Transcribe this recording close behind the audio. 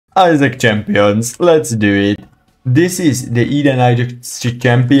Isaac champions, let's do it. This is the Eden Isaac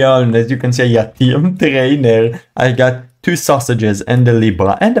champion. As you can see, I got team trainer. I got 2 sausages and a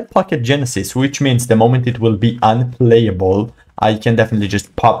Libra and a pocket Genesis, which means the moment it will be unplayable, I can definitely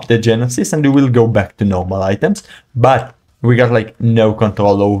just pop the Genesis and it will go back to normal items. But we got like no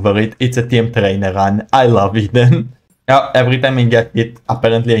control over it. It's a team trainer run. I love Eden. Every time I get it,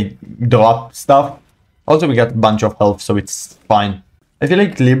 apparently I drop stuff. Also, we got a bunch of health, so it's fine. I feel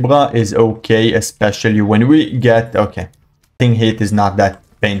like Libra is okay, especially when we get... Okay, Thing Hit is not that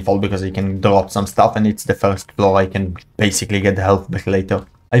painful because I can drop some stuff and it's the first floor. I can basically get the health back later.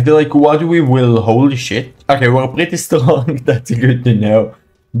 I feel like what we will... Holy shit. Okay, we're pretty strong. That's good to know.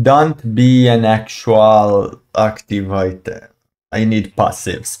 Don't be an actual activator. I need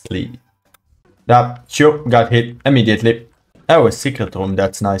passives, please. Sure, got hit immediately. Oh, a secret room,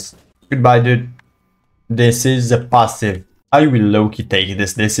 that's nice. Goodbye, dude. This is a passive. I will low-key take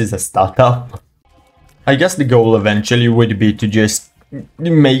this. This is a startup. I guess the goal eventually would be to just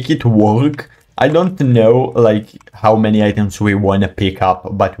make it work. I don't know, like, how many items we want to pick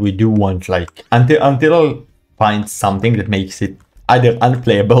up, but we do want, like, until I find something that makes it either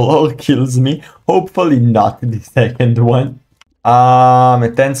unplayable or kills me. Hopefully not the second one. A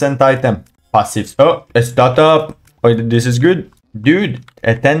 10-cent item. Passives. Oh, a startup. Oh, this is good. Dude,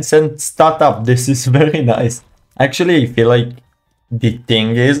 a 10-cent startup. This is very nice. Actually, I feel like the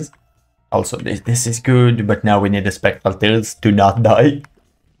thing is... Also, this is good, but now we need the spectral tears to not die.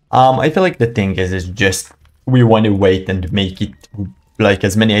 I feel like the thing is just... We want to wait and make it, like,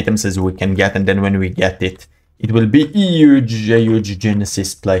 as many items as we can get. And then when we get it, it will be a huge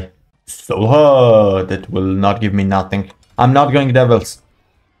Genesis play. So hard. That will not give me nothing. I'm not going Devils.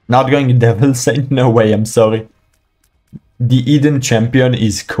 Not going Devils, ain't no way, I'm sorry. The Eden champion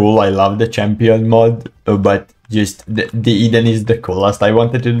is cool, I love the champion mod, but just the Eden is the coolest. I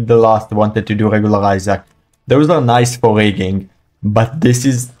wanted to do the last, wanted to do regular Isaac. Those are nice for rigging, but this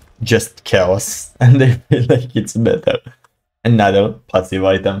is just chaos, and I feel like it's better. Another passive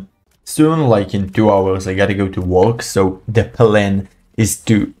item. Soon, like in 2 hours, I gotta go to work, so the plan is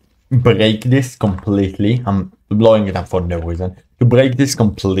to break this completely. I'm blowing it up for no reason. To break this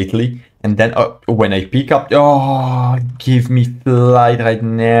completely, and then when I pick up... Oh, give me flight right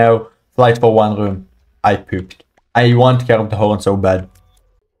now. Flight for 1 room. I pooped. I want Care of the Horn so bad.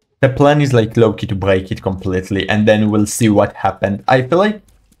 The plan is like low-key to break it completely, and then we'll see what happened. I feel like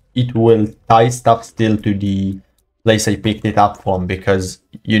it will tie stuff still to the place I picked it up from, because,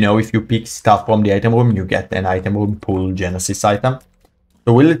 you know, if you pick stuff from the item room, you get an item room pool Genesis item.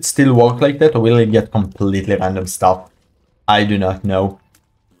 So will it still work like that, or will it get completely random stuff? I do not know.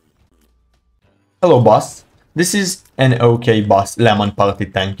 Hello, boss. This is an okay boss. Lemon Party,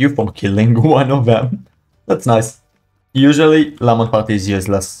 thank you for killing one of them. That's nice. Usually, Lemon Party is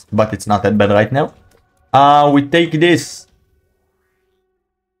useless, but it's not that bad right now. We take this.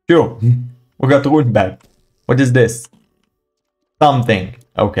 Sure. We got Rune back. What is this? Something.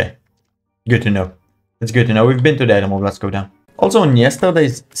 Okay. Good to know. It's good to know. We've been to the item room. Let's go down. Also, on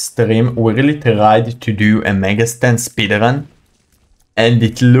yesterday's stream, we really tried to do a Mega Stand speedrun. And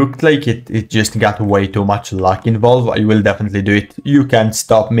it looked like it just got way too much luck involved. I will definitely do it. You can't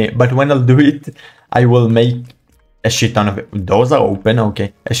stop me. But when I'll do it, I will make a shit ton of... Those are open,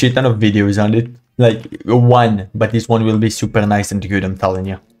 okay. A shit ton of videos on it. Like, one. But this one will be super nice and good, I'm telling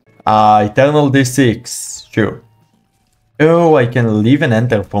you. Eternal D6. Sure. Oh, I can leave and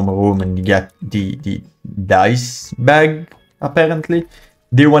enter from a room and get the dice bag, apparently.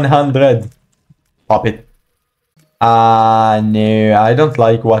 D100. Pop it. No, I don't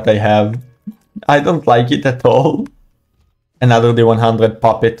like what I have. I don't like it at all. Another D100,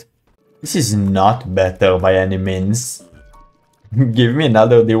 pop it. This is not better by any means. Give me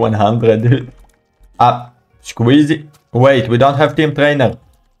another D100. Squeeze it. Wait, we don't have team trainer.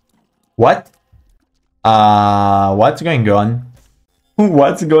 What? What's going on?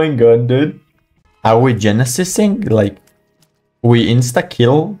 What's going on, dude? Are we Genesising? Like, we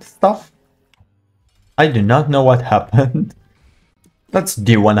insta-kill stuff? I do not know what happened. Let's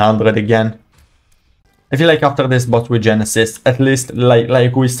D100 again. I feel like after this bot with Genesis, at least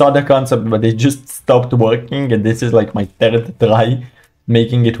like we saw the concept, but it just stopped working, and this is like my 3rd try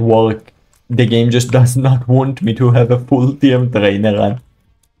making it work. The game just does not want me to have a full team trainer run.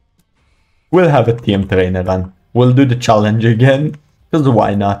 We'll have a team trainer run. We'll do the challenge again, because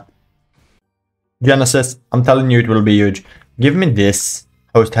why not? Genesis, I'm telling you it will be huge. Give me this.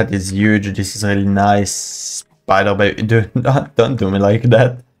 Host hat is huge. This is really nice. Spider baby. Dude, don't do me like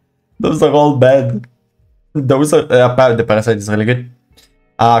that. Those are all bad. Those are... the Parasite is really good.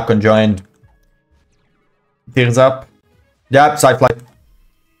 Conjoined. Tears up. Yep, Psy Fly.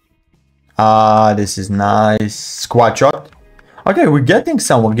 Ah, this is nice. Squad shot. Okay, we're getting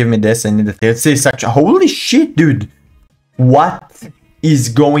somewhere. Give me this. I need a third section. Holy shit, dude. What is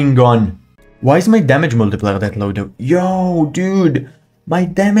going on? Why is my damage multiplier that low though? Yo, dude. My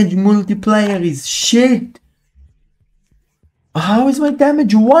damage multiplier is shit. How is my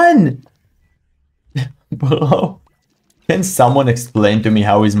damage 1? Bro. Can someone explain to me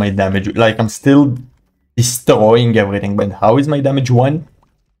how is my damage? Like, I'm still destroying everything, but how is my damage 1?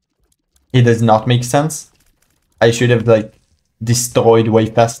 It does not make sense. I should have, like, destroyed way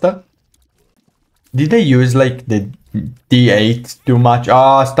faster. Did they use, like, the D8 too much?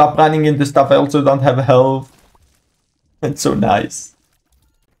 Ah, stop running into stuff. I also don't have health. That's so nice.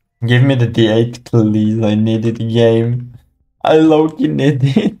 Give me the D8, please. I need it, game. I low-key need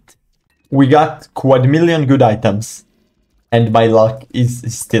it. We got quadrillion good items. And my luck is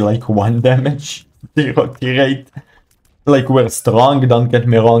still, like, 1 damage. 0 key rate. Like, we're strong, don't get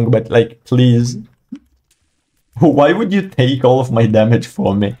me wrong, but, like, please. Why would you take all of my damage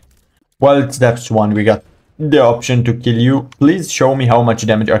from me? Well, it's steps 1. We got the option to kill you. Please show me how much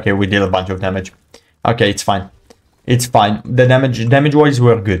damage. Okay, we deal a bunch of damage. Okay, it's fine. It's fine. The damage-wise,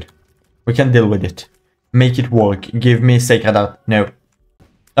 we're good. We can deal with it. Make it work. Give me Sacred Heart. No.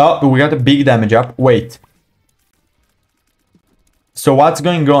 Oh, we got a big damage up. Wait. So what's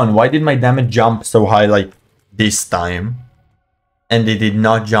going on? Why did my damage jump so high like this time? And it did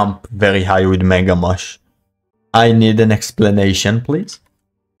not jump very high with Mega Mush. I need an explanation, please.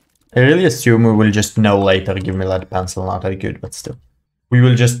 I really assume we will just know later. Give me that pencil, not that good, but still. We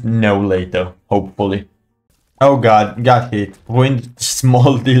will just know later, hopefully. Oh god, got hit. Ruined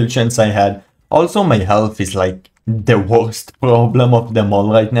small deal chance I had. Also, my health is like the worst problem of them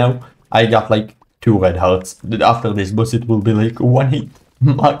all right now. I got like 2 red hearts. After this boss, it will be like 1 hit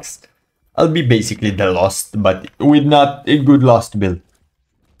max. I'll be basically the lost, but with not a good lost build.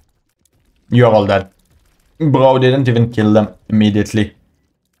 You're all dead. Bro, didn't even kill them immediately.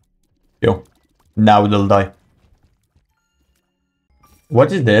 Yo, now they'll die.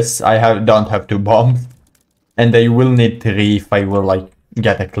 What is this? I don't have 2 bombs. And I will need 3 if I will like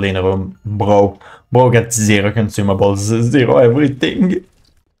get a clean room. Bro gets 0 consumables, 0 everything.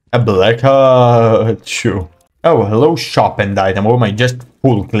 A black heart, sure. Oh, hello sharpened item. Oh my, just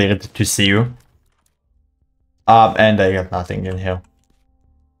full cleared to see you. And I got nothing in here.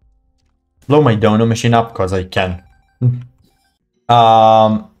 Blow my dono machine up, cause I can.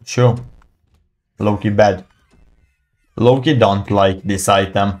 Sure. Loki bad. Loki don't like this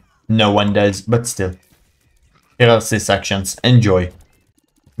item. No one does, but still. Here are C-sections. Enjoy.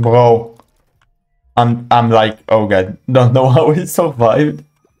 Bro. I'm like, oh god. Don't know how it survived.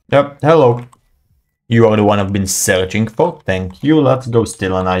 Yep, hello. You are the one I've been searching for. Thank you. Let's go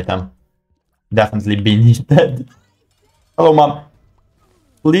steal an item. Definitely be needed. Hello, mom.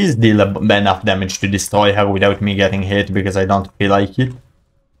 Please deal enough damage to destroy her without me getting hit, because I don't feel like it.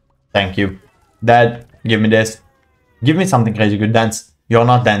 Thank you. Dad, give me this. Give me something crazy good. Dance. You're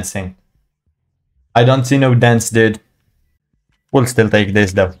not dancing. I don't see no dance, dude. We'll still take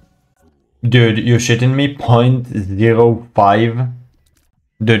this, though. Dude, you shitting me? 0.05?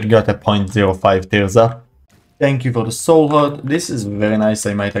 Dude got a 0.05 tears up. Thank you for the soul heart. This is very nice.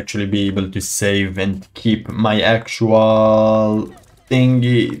 I might actually be able to save and keep my actual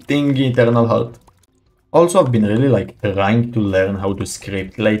thingy eternal heart. Also, I've been really like trying to learn how to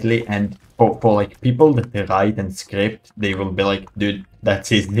script lately, and for like people that write and script, they will be like, dude,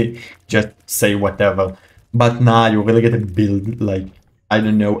 that's easy, just say whatever. But nah, you really get to build like, I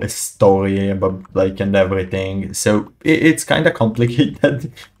don't know, a story about like and everything. So it's kind of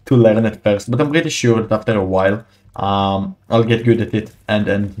complicated to learn at first, but I'm pretty sure that after a while, I'll get good at it,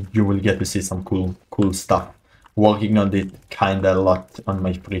 and you will get to see some cool stuff. Working on it kinda a lot on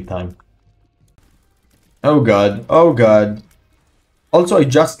my free time. Oh god, oh god. Also, I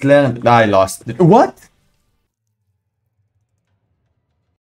just learned I lost. What?